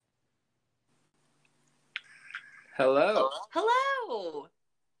Hello. Hello.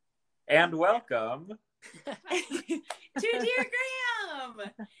 And welcome to Dear Graham.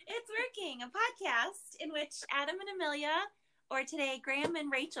 It's Working, a podcast in which Adam and Amelia, or today Graham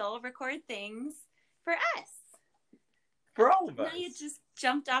and Rachel, record things for us. for all of us. Amelia just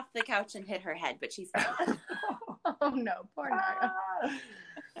jumped off the couch and hit her head, but she's fine. Oh no, poor Naya.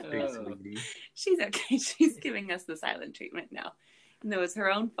 Hey, sweetie. She's okay. She's giving us the silent treatment now. And it was her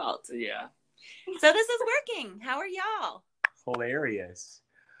own fault. Yeah. So this is Working. How are y'all? Hilarious.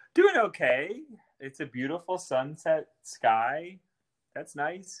 Doing okay. It's a beautiful sunset sky. That's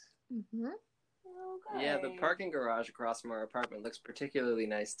nice. Mm-hmm. Okay. Yeah, the parking garage across from our apartment looks particularly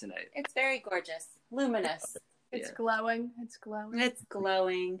nice tonight. It's very gorgeous. Luminous. It's Yeah. glowing. It's glowing. It's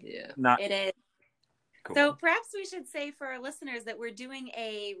glowing. Yeah. Not It is. cool. So perhaps we should say for our listeners that we're doing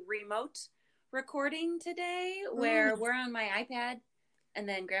a remote recording today where we're on my iPad and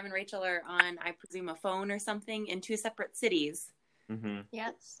then Graham and Rachel are on, I presume, a phone or something in two separate cities, Mhm.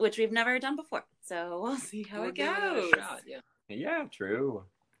 Yes. which we've never done before. So we'll see how We'll it give it a goes. shot, yeah. Yeah, true.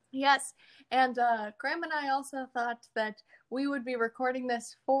 Yes. And Graham and I also thought that we would be recording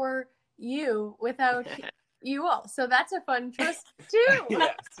this for you without you all. So that's a fun twist too.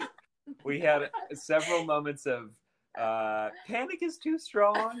 Yes. We had several moments of panic is too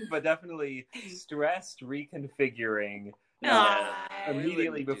strong, but definitely stressed reconfiguring Aw. immediately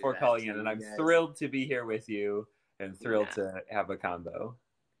wouldn't do before that calling to in. And you I'm guys. thrilled to be here with you and thrilled Yeah. to have a combo.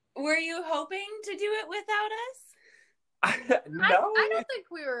 Were you hoping to do it without us? No, I don't think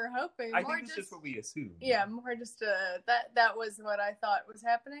we were hoping. I More think it's just what we assumed. yeah, more just that was what I thought was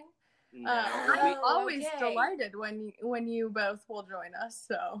happening. No, I'm Oh, always okay. delighted when you both will join us.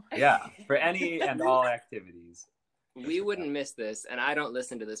 So Yeah, for any and all activities. we wouldn't miss this, and I don't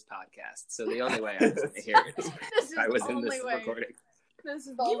listen to this podcast, so the only way I was going to hear it is this is if I was the in only this way. recording. This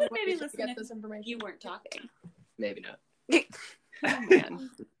is the You only would way maybe to listen get if this information. You weren't talking. Maybe not. Oh, man.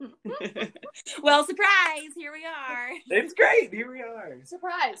 Well, surprise! Here we are. It's great. Here we are.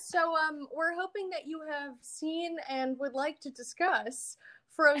 Surprise! So, we're hoping that you have seen and would like to discuss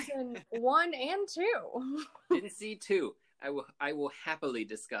Frozen 1 and 2. Didn't see 2. I will happily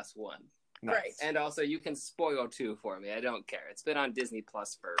discuss 1. Great. And also, you can spoil 2 for me. I don't care. It's been on Disney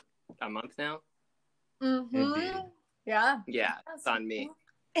Plus for a month now. Mm-hmm. Indeed. Yeah, Yeah, it's on me.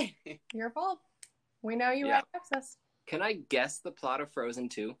 your fault. We know you Yeah. have access. Can I guess the plot of Frozen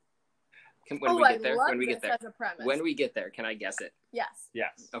 2? When Oh, we I get there? love When we this get there? as a premise. When we get there, can I guess it? Yes.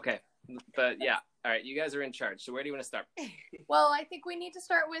 Yes. Okay. But yeah, all right, you guys are in charge. So where do you want to start? Well, I think we need to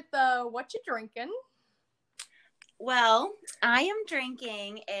start with what you drinking. Well, I am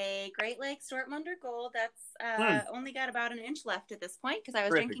drinking a Great Lakes Dortmunder Gold that's only got about an inch left at this point because I was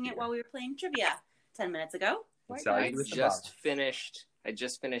Terrific drinking it beer. while we were playing trivia 10 minutes ago. It's Right, all I you with the just bottle.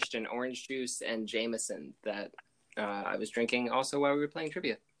 finished an orange juice and Jameson that I was drinking also while we were playing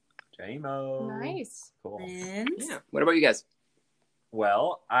trivia. J-Mo. Nice. Cool. And Yeah. What about you guys?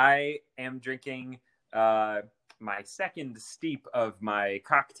 Well, I am drinking my second steep of my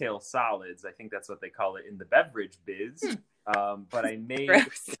cocktail solids. I think that's what they call it in the beverage biz. But I made...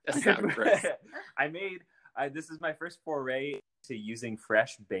 Gross. That sounds gross. This is my first foray to using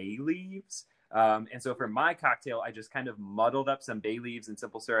fresh bay leaves. And so for my cocktail, I just kind of muddled up some bay leaves and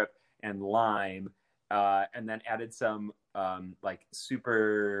simple syrup and lime, and then added some like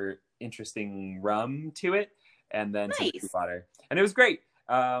super interesting rum to it, and then some Nice. water. And it was great.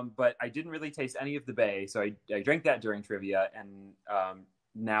 But I didn't really taste any of the bay, so I drank that during trivia, and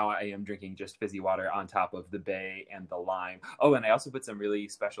now I am drinking just fizzy water on top of the bay and the lime. Oh, and I also put some really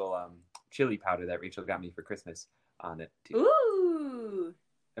special chili powder that Rachel got me for Christmas on it too. ooh.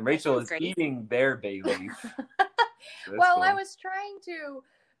 And Rachel sounds is great. eating their bay leaf. So that's Well, cool. I was trying to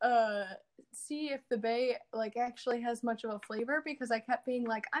see if the bay like actually has much of a flavor because I kept being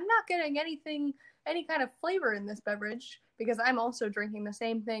like, I'm not getting any kind of flavor in this beverage because I'm also drinking the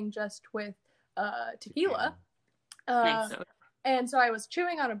same thing just with tequila. Nice. And so I was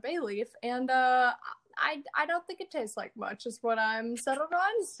chewing on a bay leaf, and I don't think it tastes like much is what I'm settled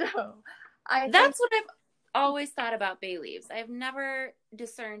on. So That's what I've always thought about bay leaves. I've never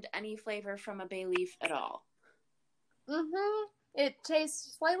discerned any flavor from a bay leaf at all. Mm-hmm. It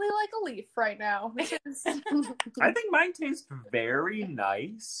tastes slightly like a leaf right now. Which is... I think mine tastes very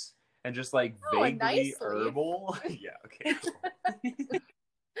nice and just like Oh, a vaguely nice leaf. herbal. Yeah, okay. Cool.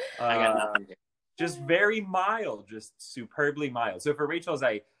 I got nothing. Just very mild, just superbly mild. So for Rachel's,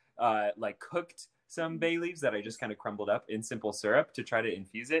 I like cooked some bay leaves that I just kind of crumbled up in simple syrup to try to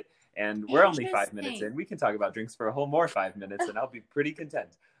infuse it. And we're only 5 minutes Interesting. in. We can talk about drinks for a whole more 5 minutes, and I'll be pretty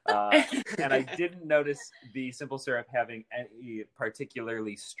content. And I didn't notice the simple syrup having any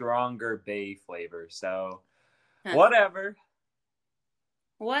particularly stronger bay flavor. So Whatever.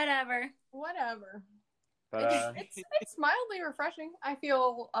 Whatever. But It's mildly refreshing. I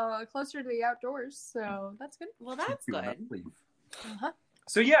feel closer to the outdoors, so that's good. Well, that's good. Uh-huh.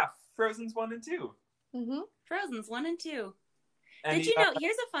 So yeah, Frozen's 1 and 2. Mm-hmm. Frozen's 1 and 2. And Did you know?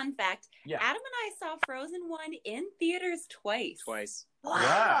 Here's a fun fact. Yeah. Adam and I saw Frozen 1 in theaters twice.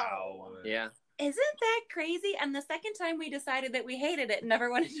 Wow. Yeah. Isn't that crazy? And the second time we decided that we hated it and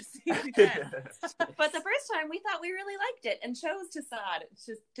never wanted to see it again. But the first time we thought we really liked it and chose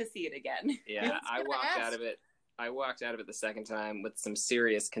to see it again. Yeah, I walked out of it. I walked out of it the second time with some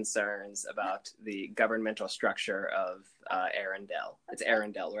serious concerns about the governmental structure of Arendelle. It's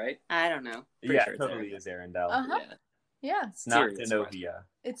Arendelle, right? I don't know. Pretty Yeah, sure it it's totally is Arendelle. Uh-huh. Yeah. Yeah. It's not Serious Genovia.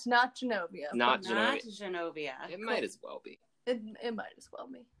 It's not Genovia. Not Not Genovia. Genovia. It might as well be. It might as well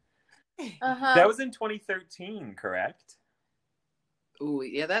be. Uh-huh. That was in 2013, correct? Ooh,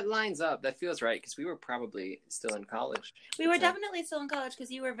 yeah, that lines up. That feels right because we were probably still in college. We were So, definitely still in college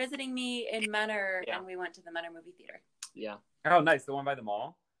because you were visiting me in Menor Yeah. and we went to the Menor movie theater. Yeah, Oh, nice. The one by the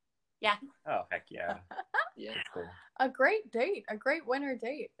mall? Yeah. Oh, heck yeah. yeah. That's cool. A great date. A great winter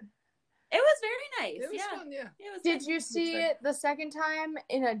date. It was very nice. It was yeah. fun, yeah. It was Did fun. you see fun. it the second time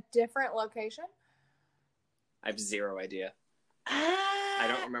in a different location? I have zero idea. I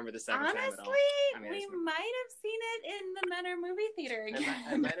don't remember the second time at all. Honestly, I mean, I we just- might have seen it in the Menor movie theater again.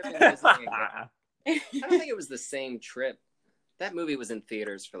 I might have been visiting again. I don't think it was the same trip. That movie was in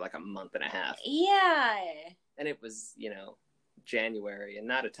theaters for like a month and a half. Yeah. And it was, January, and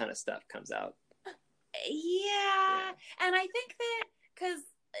not a ton of stuff comes out. Yeah. And I think that, because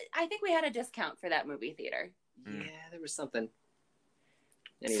I think we had a discount for that movie theater. Mm. Yeah, there was something.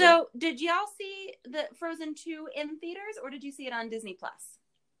 Anyway, So, did y'all see the Frozen 2 in theaters, or did you see it on Disney Plus?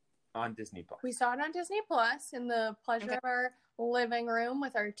 On Disney Plus. We saw it on Disney Plus in the pleasure Okay. of our living room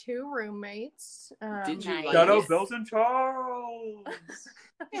with our two roommates. Did you Nice. like Shout out it? Bells and Charles!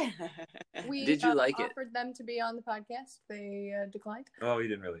 We Did you like it? offered them to be on the podcast. They declined. Oh, he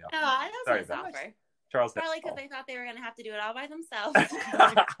didn't really Oh, offer. that Sorry was a nice about offer. Charles. Probably because they thought they were going to have to do it all by themselves.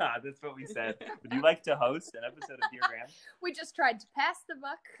 That's what we said. Would you like to host an episode of Dear Graham? We just tried to pass the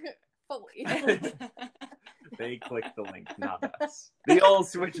buck fully. They clicked the link, not us. The old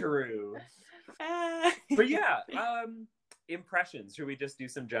switcheroo. But yeah, impressions. Should we just do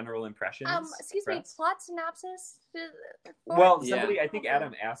some general impressions? Excuse me, Friends? plot synopsis? Well, Yeah. somebody, I think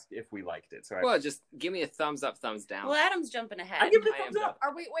Adam asked if we liked it. So well, just give me a thumbs up, thumbs down. Well, Adam's jumping I ahead. give it a I am thumbs up.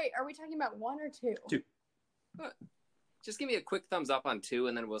 Are we talking about one or two? Two. Just give me a quick thumbs up on 2,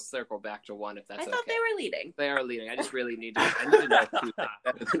 and then we'll circle back to 1 if that's I okay. thought they were leading. They are leading. I just really need to. I need to know 2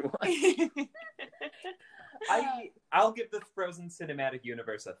 better than 1. I'll give the Frozen Cinematic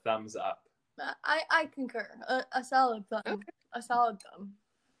Universe a thumbs up. I concur. A solid thumb. Okay. A solid thumb.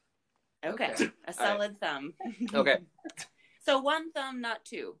 Okay. Okay. A solid thumb. Okay. So 1 thumb, not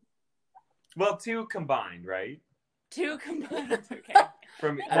 2. Well, 2 combined, right? 2 combined. Okay.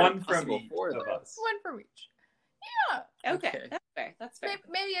 From Is that one from possible each for of them? us. One from each. Okay. Okay. That's fair. That's fair.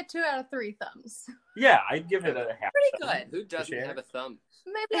 Maybe a 2 out of 3 thumbs. Yeah, I'd give it a half. Pretty thumb. good. Who doesn't share. have a thumb?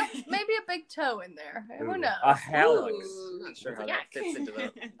 Maybe a big toe in there. Ooh, Who knows? A hallux. Ooh, I'm not sure how Yuck. that fits into the A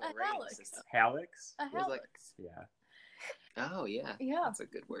rating hallux. system. Hallux? A It was like- hallux. Yeah. Oh, yeah. Yeah. That's a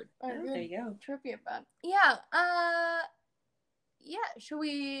good word. A Oh, good there you go. trivia fun. Yeah. Should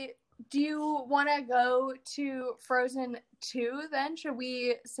we? Do you want to go to Frozen 2 then? Should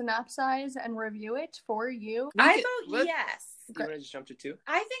we synopsize and review it for you? I can- vote let- yes. You want to just jump to 2?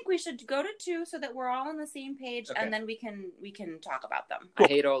 I think we should go to 2 so that we're all on the same page, Okay. and then we can talk about them. I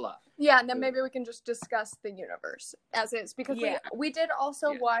hate Olaf. Yeah, and then maybe we can just discuss the universe as is because Yeah. we did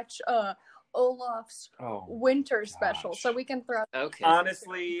also Yeah. watch Olaf's Oh. winter special, gosh. so we can throw. Okay.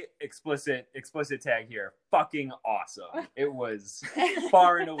 Honestly, explicit tag here. Fucking awesome. It was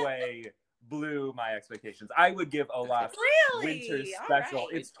far and away blew my expectations. I would give Olaf Really? Winter All Special.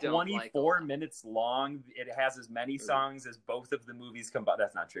 right. It's I don't like 24 Olaf. minutes long. It has as many songs as both of the movies combined.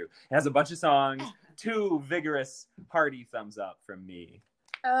 That's not true. It has a bunch of songs. 2 vigorous, hearty thumbs up from me.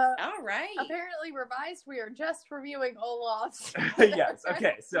 All right. Apparently revised. We are just reviewing Olaf's. Yes.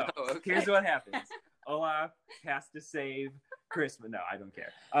 Okay. So Oh, okay. here's what happens. Olaf has to save Christmas. No, I don't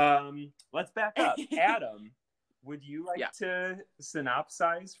care. Let's back up. Adam, would you like Yeah. to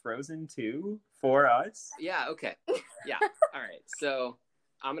synopsize Frozen 2 for us? Yeah, okay. Yeah. All right. So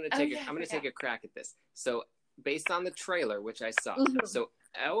I'm gonna Oh, take yeah, I I'm gonna forgot. take a crack at this. So based on the trailer, which I saw, Mhm. so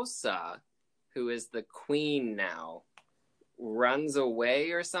Elsa, who is the queen now, runs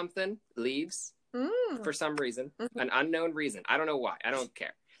away or something, leaves Mm. for some reason, Mhm. an unknown reason. I don't know why. I don't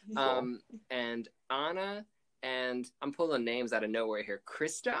care. And Anna and I'm pulling names out of nowhere here.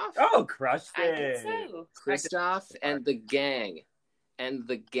 Kristoff? Oh, crushed I it. think so. Kristoff and the gang.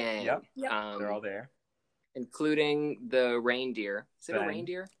 Yep. Yep. They're all there. Including the reindeer. Is it a Sven.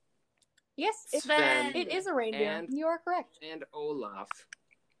 reindeer? Yes, Sven. it is a reindeer. And- You are correct. And Olaf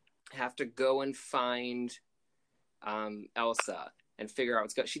have to go and find Elsa and figure out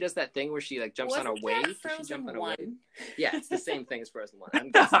what's going. She does that thing where she like jumps on a Wasn't wave. that Does she Frozen jump on a 1? wave? Yeah, it's the same thing as Frozen 1.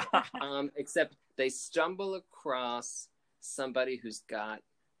 I'm guessing. Except they stumble across somebody who's got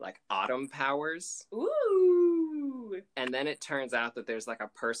like autumn powers, Ooh. and then it turns out that there's like a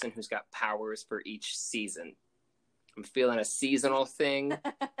person who's got powers for each season. I'm feeling a seasonal thing.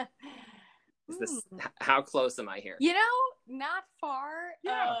 Is this how close am I here? You know, not far.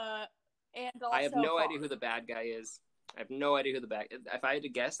 Yeah. And also I have no far. idea who the bad guy is. I have no idea who the bad. If I had to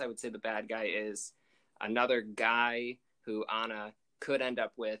guess, I would say the bad guy is another guy who Anna could end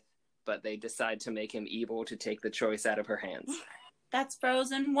up with, but they decide to make him evil to take the choice out of her hands. That's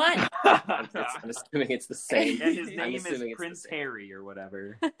Frozen 1. I'm assuming it's the same. And his I'm name is assuming it's the Prince same. Harry or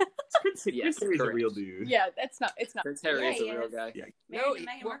whatever. Prince Yes, Harry's a correct. real dude. Yeah, it's not. Prince Harry Yeah, is a he real is. guy. Yeah. Married to he-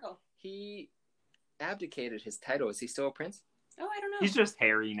 Meghan well, Markle. He abdicated his title. Is he still a prince? Oh, I don't know. He's just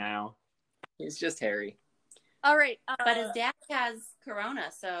Harry now. He's just Harry. All right. But his dad has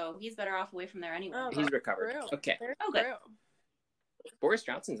corona, so he's better off away from there anyway. Oh, He's recovered. true. Okay. Very Oh, good. true. Boris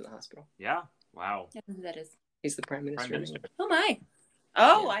Johnson's in the hospital. Yeah. Wow. I don't know who that is. He's the prime minister. Prime Minister. Oh my.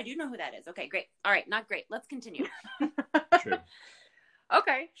 Oh, Yeah. I do know who that is. Okay, great. All right, not great. Let's continue. True.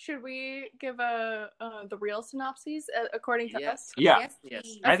 Okay, should we give the real synopses according to Yes. us? Yeah. Yes.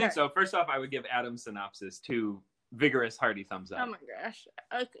 please. I think Okay. so. First off, I would give Adam's synopsis 2 vigorous, hearty thumbs up. Oh my gosh,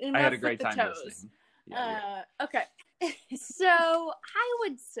 I had a enough great with the time toes. listening. Yeah, Okay, so I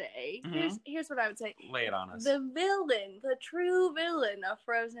would say Mhm. here's what I would say. Lay it on us. The villain, the true villain of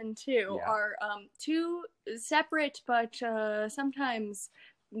Frozen 2 Yeah. are two separate but sometimes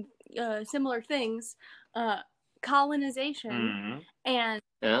similar things: colonization Mhm. and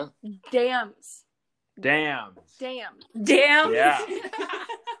Yeah. dams. Damn. Dams. Damn. Yeah.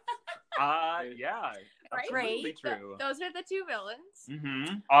 Yeah. Right? Absolutely true. Those are the two villains.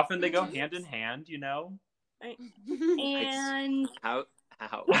 Mm-hmm. Often they go Mhm. hand in hand, you know. And How?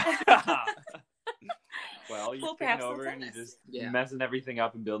 Well, you're Well, taking perhaps over let's and you're end this. just Yeah. messing everything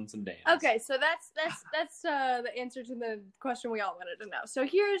up and building some dams. okay, so that's the answer to the question we all wanted to know. So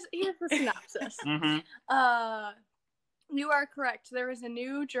here's the synopsis. Mm-hmm. You are correct. There is a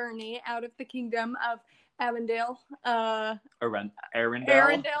new journey out of the kingdom of Avondale. Arendelle.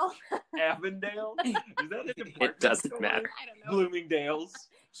 Arendelle. Avondale. Is that an It doesn't matter. I don't know. Bloomingdale's.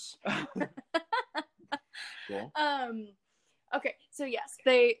 Cool. Okay, so yes,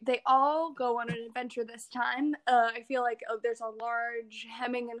 they all go on an adventure this time. I feel like there's a large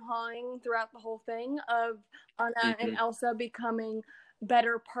hemming and hawing throughout the whole thing of Anna and Elsa becoming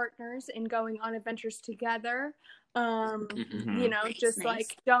better partners in going on adventures together. Mhm. You know, Nice, just nice.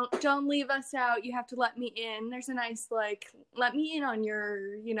 like don't leave us out. You have to let me in. There's a nice like let me in on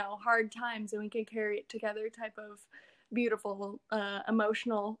your hard times and we can carry it together type of beautiful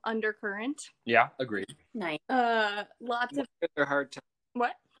emotional undercurrent. Yeah, agreed. Nice. Lots of They're hard time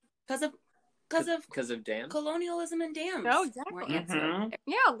what? because of dams. colonialism and dams. Oh, exactly. Were answered. Mhm.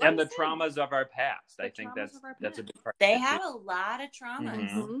 Yeah, And the let us in. traumas of our past. I The think traumas that's of our that's a past. big part. They of it. had a lot of traumas.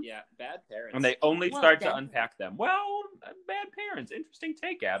 Mhm. Yeah, bad parents. And they only Well, start to definitely. unpack them. Well, bad parents. Interesting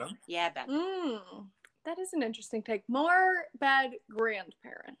take, Adam. Yeah, back. That is an interesting take. More bad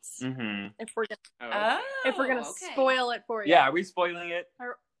grandparents. Mm-hmm. If we're gonna, Oh, if we're gonna okay. spoil it for you. Yeah, are we spoiling it?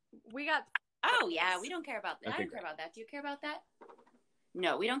 We got Oh yeah, we don't care about that. Okay, I don't great. care about that. Do you care about that?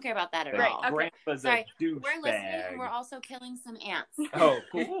 No, we don't care about that at Great, all. okay. Grandpa's Sorry, a douchebag. We're listening and we're also killing some ants. Oh,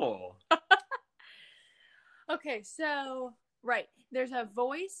 cool. okay. So right, there's a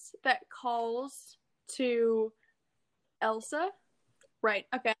voice that calls to Elsa. Right.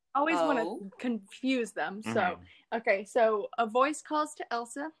 Okay. I always want Oh. to confuse them. So Mhm. okay. So a voice calls to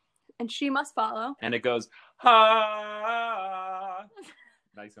Elsa, and she must follow. And it goes, ha.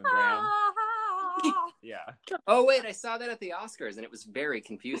 Nice one, Graham. Yeah. Oh wait, I saw that at the Oscars and it was very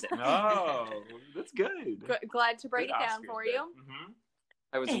confusing. Oh, that's good. Glad to break Good it down Oscars for there. you. Mhm.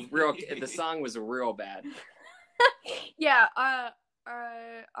 I was real. The song was real bad. Yeah,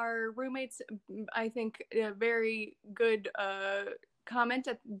 our roommates, I think, a very good comment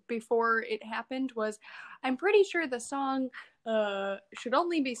before it happened was, I'm pretty sure the song should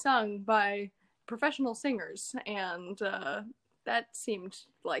only be sung by professional singers, and that seemed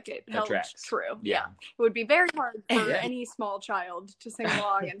like it That held tracks. true. Yeah. It would be very hard for Yeah. any small child to sing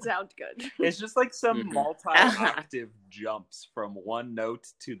along and sound good. It's just like some Mhm. multi-octave jumps from one note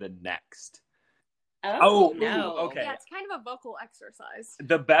to the next. Oh, no. okay. Yeah, it's kind of a vocal exercise.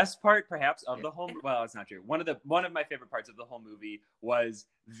 The best part, perhaps, of the whole it's not true. One of my favorite parts of the whole movie was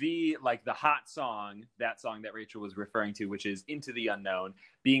the hot song, that song that Rachel was referring to, which is "Into the Unknown,"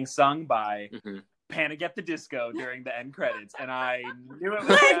 being sung by Panic at the Disco during the end credits, and I knew it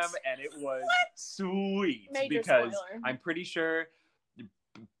was them, and it was sweet. Major because spoiler. I'm pretty sure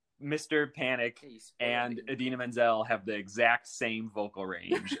Mr. Panic and Idina Menzel have the exact same vocal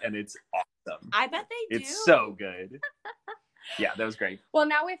range, and it's awesome. I bet they do. It's so good. Yeah, that was great. Well,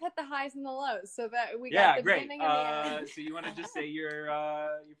 now we've hit the highs and the lows, so that we got the great. beginning and the end. So you want to just say your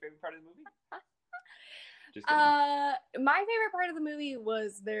favorite part of the movie? Just My favorite part of the movie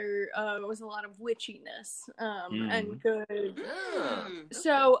was there was a lot of witchiness and good.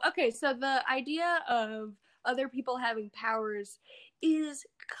 So the idea of other people having powers is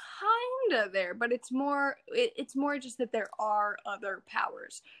kind of there, but it's more just that there are other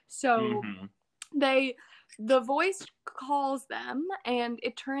powers. So the voice calls them, and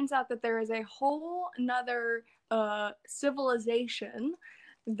it turns out that there is a whole another civilization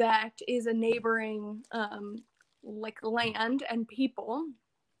that is a neighboring land and people,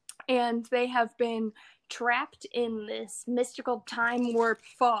 and they have been trapped in this mystical time warp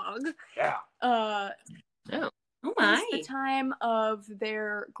fog. Oh my! It's the time of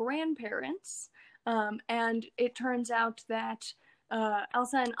their grandparents, and it turns out that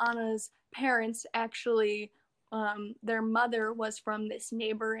Elsa and Anna's parents actually, their mother was from this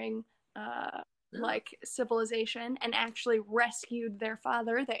neighboring civilization, and actually rescued their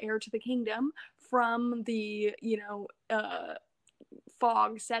father, the heir to the kingdom, from the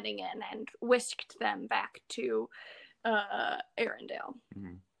fog setting in and whisked them back to Arendelle.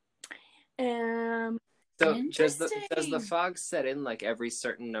 So does the fog set in like every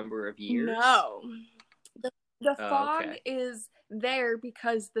certain number of years? No. The fog is there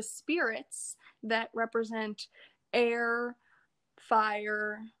because the spirits that represent air,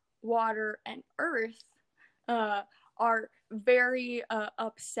 fire, water, and earth are very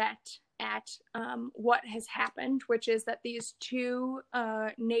upset at what has happened, which is that these two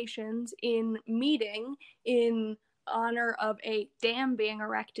nations in meeting in honor of a dam being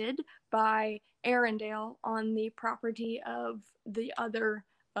erected by Arendelle on the property of the other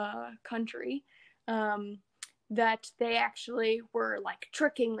country, that they actually were like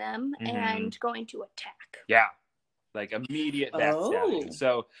tricking them and going to attack. Yeah, like immediate backstabbing.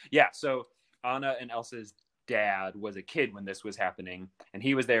 So Anna and Elsa's dad was a kid when this was happening, and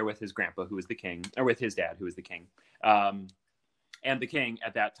he was there with his grandpa, who was the king, or with his dad, who was the king. And the king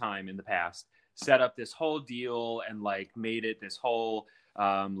at that time in the past set up this whole deal and like made it this whole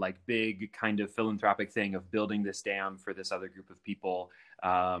big kind of philanthropic thing of building this dam for this other group of people.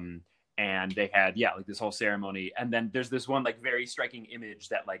 And they had this whole ceremony, and then there's this one like very striking image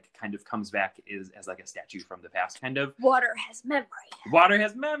that like kind of comes back as like a statue from the past, kind of. Water has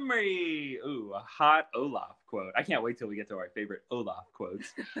memory. Ooh, a hot Olaf quote. I can't wait till we get to our favorite Olaf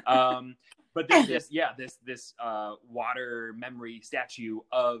quotes. But there's this water memory statue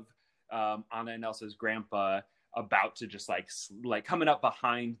of Anna and Elsa's grandpa about to just like coming up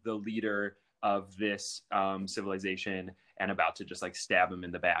behind the leader of this civilization and about to just like stab him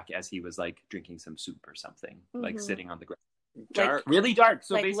in the back as he was like drinking some soup or something, like sitting on the ground. Dark. Really dark.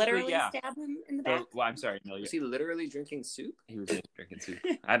 So like basically, literally stab him in the back. Well, I'm sorry, Amelia. Was he literally drinking soup? He was drinking soup.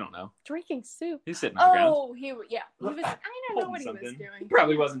 I don't know. Drinking soup. He's sitting on the ground. Oh, he was. I don't know what he was doing. He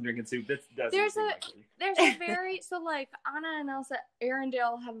probably wasn't drinking soup. There's a very like Anna and Elsa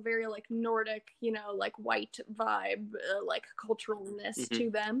Arendelle have a very like Nordic, like white vibe, like culturalness to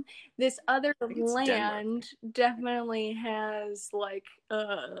them. This other land definitely has like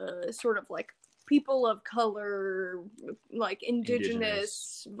sort of like people of color, like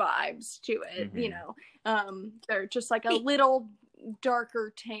indigenous vibes to it. They're just like a little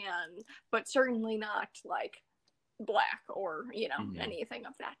darker tan, but certainly not like black or anything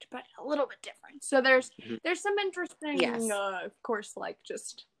of that, but a little bit different. So there's some interesting of course like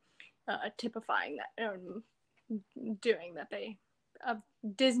just typifying that doing that they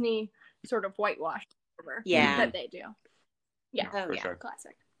Disney sort of whitewash over that they do. For sure.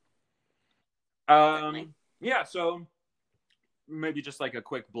 Classic. So maybe just like a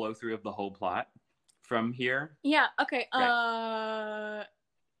quick blow through of the whole plot from here. Yeah, okay.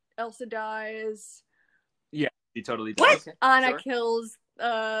 Elsa dies. Yeah, she totally does. What? Anna kills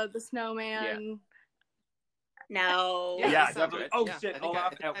the snowman. No. Yeah, definitely. Oh Yeah, shit, I think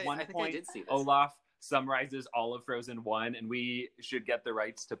Olaf I at one think I point did see this. Olaf summarizes all of Frozen 1, and we should get the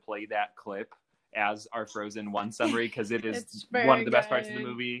rights to play that clip as our Frozen 1 summary because it is It's very one of the best parts of the good.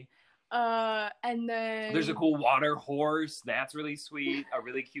 movie. And then There's a cool water horse. That's really sweet. A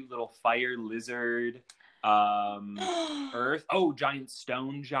really cute little fire lizard. Earth. Oh, giant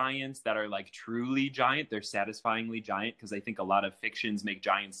stone giants that are like truly giant. They're satisfyingly giant because I think a lot of fictions make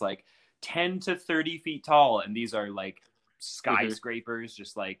giants like 10 to 30 feet tall. And these are like skyscrapers,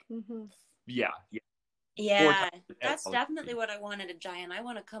 just like, yeah. Yeah, that's definitely what I wanted, a giant. I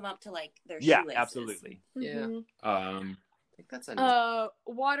want to come up to like their shoelaces. Yeah, absolutely. Yeah. I think that's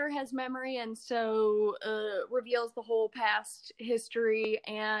Water has memory, and so reveals the whole past history,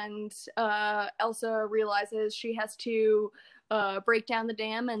 and Elsa realizes she has to break down the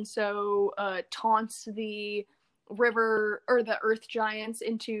dam, and so taunts the river or the earth giants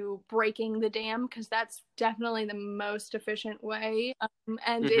into breaking the dam, because that's definitely the most efficient way,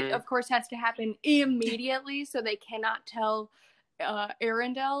 and it of course has to happen immediately, so they cannot tell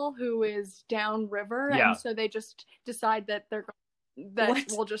Arendelle, who is downriver, and so they just decide that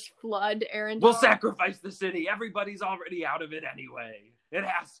we'll just flood Arendelle. We'll sacrifice the city. Everybody's already out of it anyway. It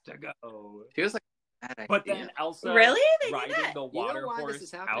has to go. Feels like a bad idea. But then Elsa, really? They riding did that? the water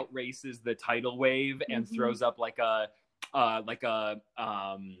horse, outraces the tidal wave and Mm-hmm. throws up like a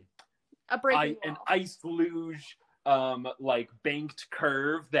breaking an wall. ice luge, like banked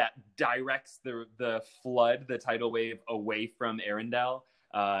curve that directs the flood, the tidal wave, away from Arendelle,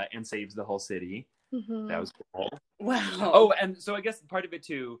 and saves the whole city. Mm-hmm. That was cool. Wow. Oh, and so I guess part of it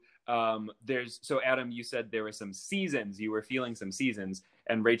too, so Adam, you said there were some seasons, you were feeling some seasons,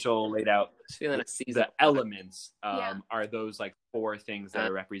 and Rachel laid out feeling a season. the elements Yeah. are those like 4 things that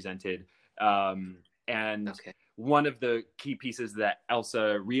are represented. And Okay. one of the key pieces that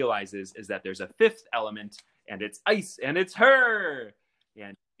Elsa realizes is that there's a 5th element, and it's ice, and it's her.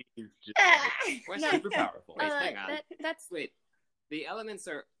 And she's just like, super powerful. Wait, hang on. That's Wait, the elements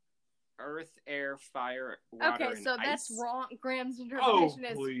are earth, air, fire, water, okay. and So ice? that's wrong. Graham's Oh, interpretation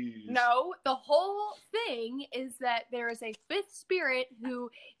is please. no. The whole thing is that there is a 5th spirit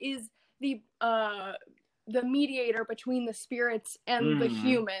who is the mediator between the spirits and the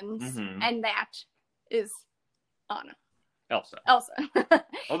humans, and that is Anna. Elsa.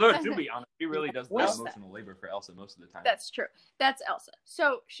 Although, to be honest, she really does the What's emotional labor for Elsa most of the time. That's true. That's Elsa.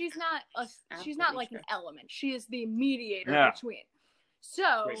 So she's not like an element. She is the mediator between.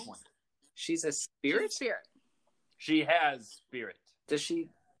 So Great point. She's a she's spirit? a spirit. She has spirit. Does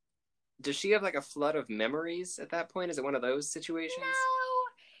she have like a flood of memories at that point? Is it one of those situations? No,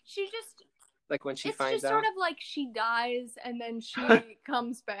 she just. Like when she It's finds just out? sort of like she dies and then she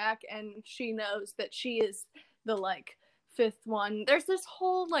comes back and she knows that she is the like 5th one. There's this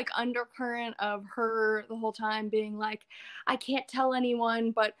whole like undercurrent of her the whole time being like, I can't tell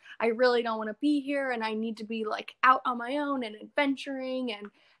anyone, but I really don't want to be here, and I need to be like out on my own and adventuring, and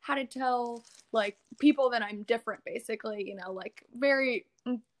how to tell like people that I'm different, basically, you know, like very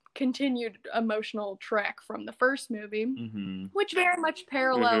continued emotional track from the first movie, which very much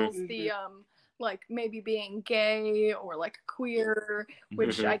parallels the like maybe being gay or like queer,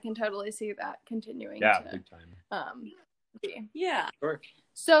 which I can totally see that continuing to big time. be. Yeah. Sure.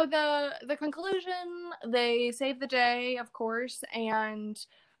 So the conclusion, they save the day, of course, and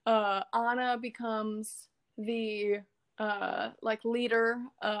Anna becomes the like leader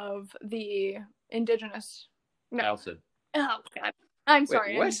of the indigenous. No. Elsa. Oh God, I'm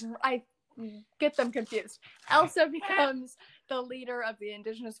sorry. what? I get them confused. Elsa becomes the leader of the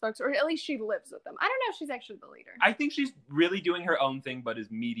indigenous folks, or at least she lives with them. I don't know if she's actually the leader. I think she's really doing her own thing, but is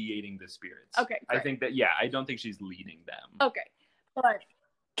mediating the spirits. Okay, I great. think that, I don't think she's leading them. Okay, but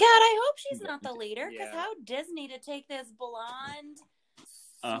God, I hope she's not the leader, because Yeah. how Disney to take this blonde,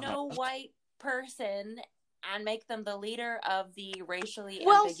 Snow White person and make them the leader of the racially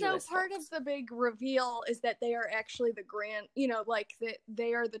ambiguous so part folks. of the big reveal is that they are actually the like that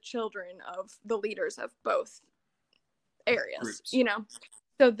they are the children of the leaders of both areas, Groups. you know.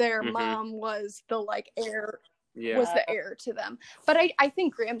 So their Mhm. mom was the like heir, Yeah. was the heir to them. But I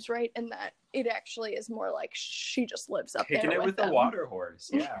think Graham's right in that it actually is more like she just lives up Kicking there it with them. the water horse.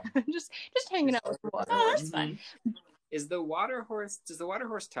 Yeah. just hanging out with the water. Oh, that's fun. Does the water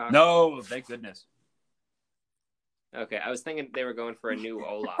horse talk? No, thank goodness. Okay, I was thinking they were going for a new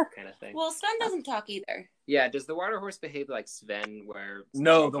Olaf kind of thing. Well, Sven doesn't talk either. Yeah, does the water horse behave like Sven, where...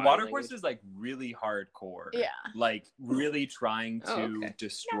 No, the body water language? horse is like really hardcore. Yeah. Like really trying to Oh, okay.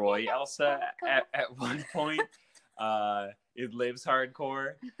 destroy Elsa at one point. It lives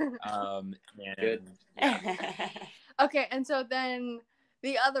hardcore. And Good. Okay, and so then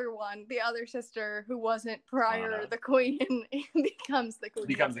the other sister who wasn't prior Anna. the queen becomes the queen.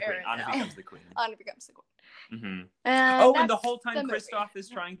 becomes of the queen. Anna Arendelle. becomes the queen. Anna becomes the queen. Mm-hmm. And Oh, and the that's whole time the movie. Kristoff is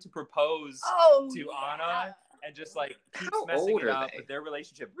trying to propose Oh, to yeah. Anna. and just like keeps How messing old it are up. they? But their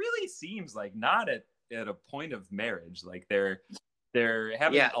relationship really seems like not at a point of marriage. Like they're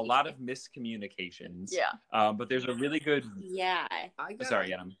having Yeah. a lot of miscommunications. Yeah. But there's a really good. Yeah.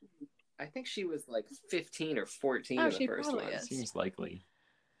 Sorry, Adam. I think she was like 15 or 14 Oh, in the she first probably one. is. Seems likely.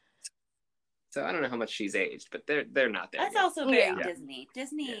 So I don't know how much she's aged, but they're not there That's yet. also very Yeah. Disney.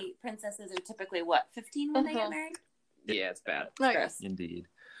 Disney princesses are typically what, 15 when they get married? Yeah, it's bad. Oh, Gross. Indeed.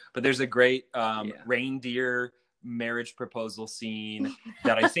 But there's a great Yeah. reindeer marriage proposal scene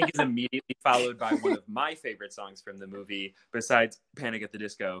that I think is immediately followed by one of my favorite songs from the movie, besides Panic at the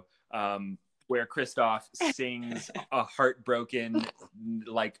Disco, where Kristoff sings a heartbroken,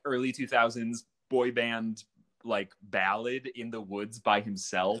 like early 2000s boy band like ballad in the woods by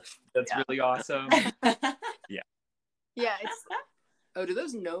himself. That's Yeah. really awesome. Yeah, it's Oh, do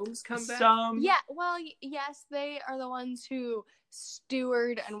those gnomes come back? yeah. Well, yes, they are the ones who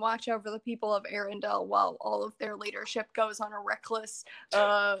steward and watch over the people of Arendelle while all of their leadership goes on a reckless,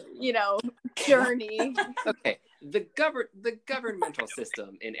 journey. Okay, the governmental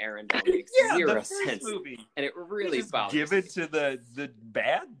system in Arendelle makes Yeah, zero the first sense, movie. and it really Just bothers give me. it to the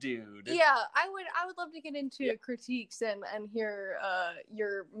bad dude. Yeah, I would love to get into critiques and hear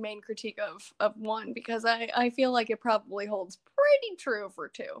your main critique of one, because I feel like it probably holds pretty true for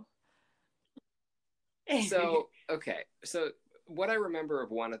two. So, okay, so what I remember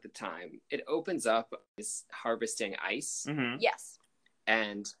of one at the time, it opens up as harvesting ice, Mm-hmm. Yes.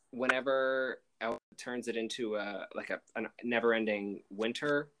 and whenever Elsa turns it into a never-ending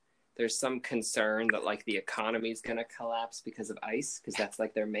winter, there's some concern that like the economy's gonna collapse because of ice, because that's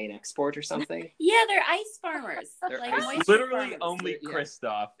like their main export or something. Yeah, they're ice farmers. They're like ice- moisture Literally farmers. only Yeah.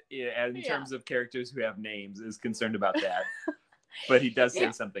 Kristoff, in Yeah. terms of characters who have names, is concerned about that. But he does say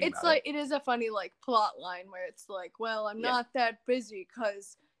Yeah, something It's about like it is a funny like plot line where it's like, well, I'm Yeah. not that busy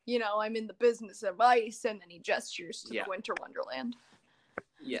because I'm in the business of ice, and then he gestures to Yeah. the Winter Wonderland.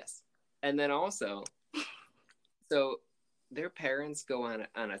 Yes, and then also, so their parents go on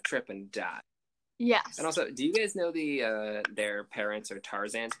a trip and die. Yes. And also, do you guys know the their parents are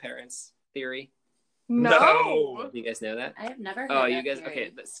Tarzan's parents theory? No. Do you guys know that? I have never heard Oh, that you guys. theory. Okay,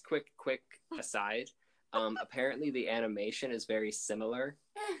 this quick aside. Apparently, the animation is very similar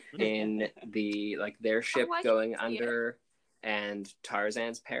in the like their ship I going can see under and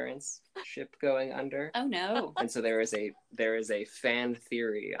Tarzan's parents' ship going under. Oh no. And so there is a fan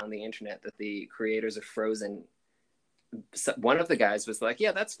theory on the internet that the creators of Frozen, one of the guys was like,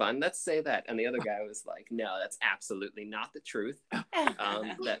 "Yeah, that's fun. Let's say that," and the other guy was like, "No, that's absolutely not the truth.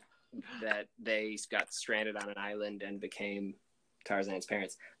 That they got stranded on an island and became Tarzan's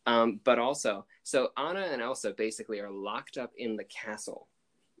parents." But also, so Anna and Elsa basically are locked up in the castle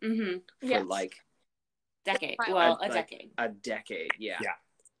Mm-hmm. for Yes. like Decade. Right. Well, a Like- decade. a decade. Yeah. Yeah.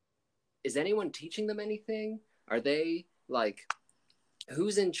 Is anyone teaching them anything? Are they like,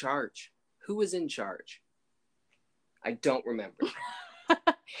 who's in charge? Who is in charge? I don't remember.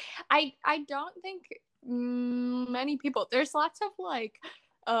 I don't think many people. There's lots of like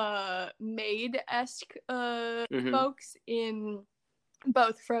maid-esque Mhm. folks in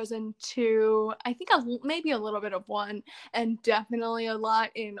both Frozen 2, I think maybe a little bit of 1, and definitely a lot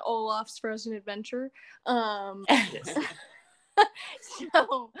in Olaf's Frozen Adventure. Yes.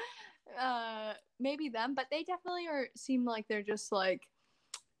 So maybe them, but they definitely seem like they're just like,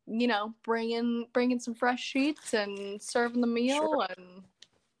 bringing some fresh sheets and serving the meal. Sure. And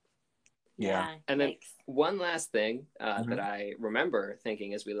Yeah. And then yikes. one last thing Mhm. that I remember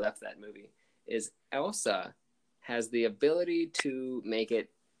thinking as we left that movie is Elsa has the ability to make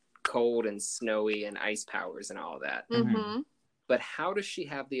it cold and snowy and ice powers and all that. Mhm. mhm. But how does she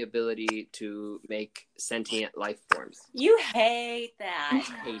have the ability to make sentient life forms? You hate that. I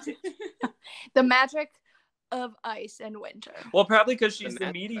hate it. The magic of ice and winter. Well, probably because she's The the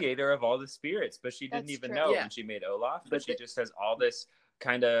magic- mediator of all the spirits, but she didn't That's even true. know Yeah. when she made Olaf. But But she the- just has all this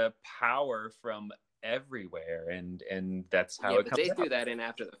kind of power from everywhere, and that's how Yeah, it but comes they out. threw that in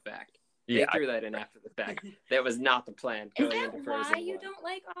after the fact. Yeah, They threw that in after the fact. That was not the plan Is going that into Frozen why you 1. don't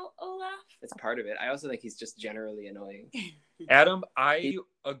like Olaf? It's part of it. I also think he's just generally annoying. Adam, I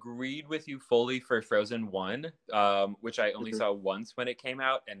agreed with you fully for Frozen 1, which I only Mhm. saw once when it came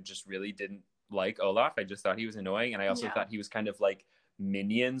out, and just really didn't like Olaf. I just thought he was annoying, and I also Yeah. thought he was kind of like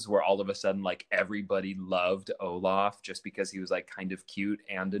Minions, where all of a sudden like everybody loved Olaf just because he was like kind of cute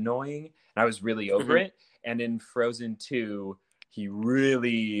and annoying, and I was really over it. And in Frozen 2, he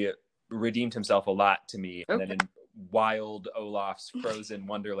really redeemed himself a lot to me. And then in Wild Olaf's Frozen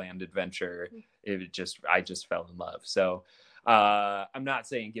Wonderland adventure, I just fell in love. So I'm not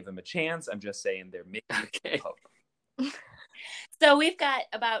saying give him a chance. I'm just saying they're making Okay. hope. So we've got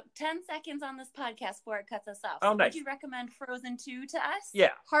about 10 seconds on this podcast before it cuts us off. Oh, So nice. Would you recommend Frozen 2 to us? Yeah,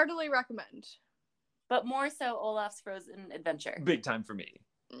 Heartily recommend. But more so Olaf's Frozen Adventure. big time for me.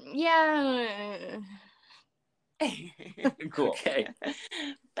 Yeah. Cool. Okay.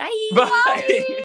 Bye. Bye.